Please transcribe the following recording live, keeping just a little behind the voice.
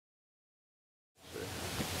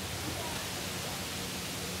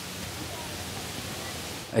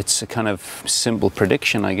It's a kind of simple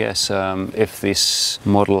prediction, I guess. If this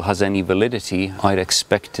model has any validity, I'd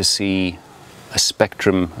expect to see a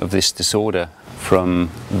spectrum of this disorder from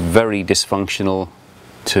very dysfunctional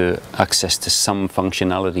to access to some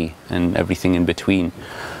functionality and everything in between.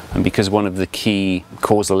 And because one of the key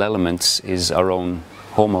causal elements is our own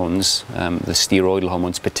hormones, the steroidal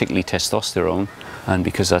hormones, particularly testosterone, and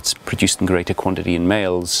because that's produced in greater quantity in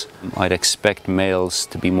males, I'd expect males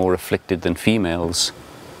to be more afflicted than females.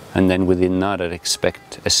 And then within that, I'd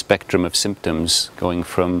expect a spectrum of symptoms going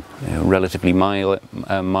from relatively minor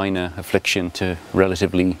affliction to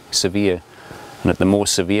relatively severe. And at the more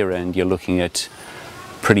severe end, you're looking at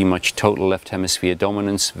pretty much total left hemisphere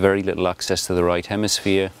dominance, very little access to the right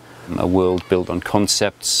hemisphere, a world built on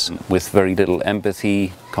concepts with very little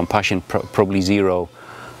empathy, compassion probably zero,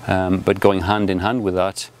 but going hand in hand with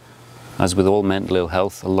that, as with all mental ill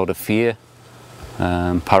health, a lot of fear,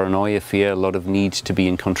 paranoia, fear, a lot of need to be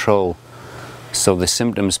in control. So the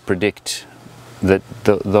symptoms predict that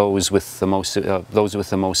those with the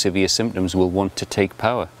most severe symptoms will want to take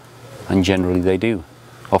power, and generally they do,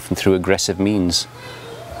 often through aggressive means.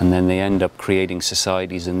 And then they end up creating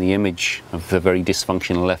societies in the image of the very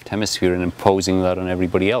dysfunctional left hemisphere and imposing that on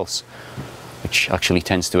everybody else, which actually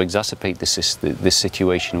tends to exacerbate this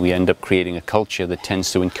situation. We end up creating a culture that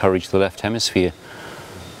tends to encourage the left hemisphere.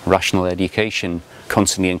 Rational education,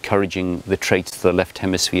 constantly encouraging the traits the left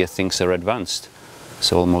hemisphere thinks are advanced.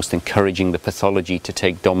 So almost encouraging the pathology to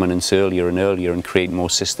take dominance earlier and earlier and create more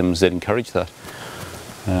systems that encourage that.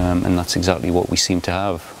 And that's exactly what we seem to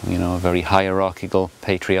have, you know, a very hierarchical,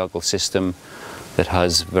 patriarchal system that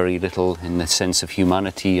has very little in the sense of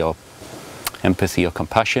humanity or empathy or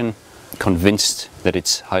compassion, convinced that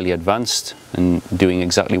it's highly advanced and doing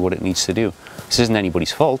exactly what it needs to do. This isn't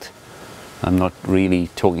anybody's fault. I'm not really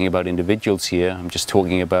talking about individuals here, I'm just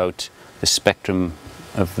talking about the spectrum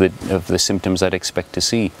of the symptoms I'd expect to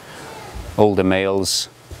see. Older males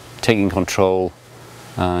taking control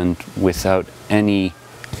and without any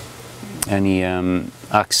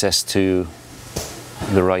access to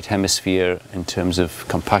the right hemisphere in terms of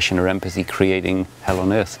compassion or empathy, creating hell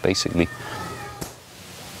on earth, basically.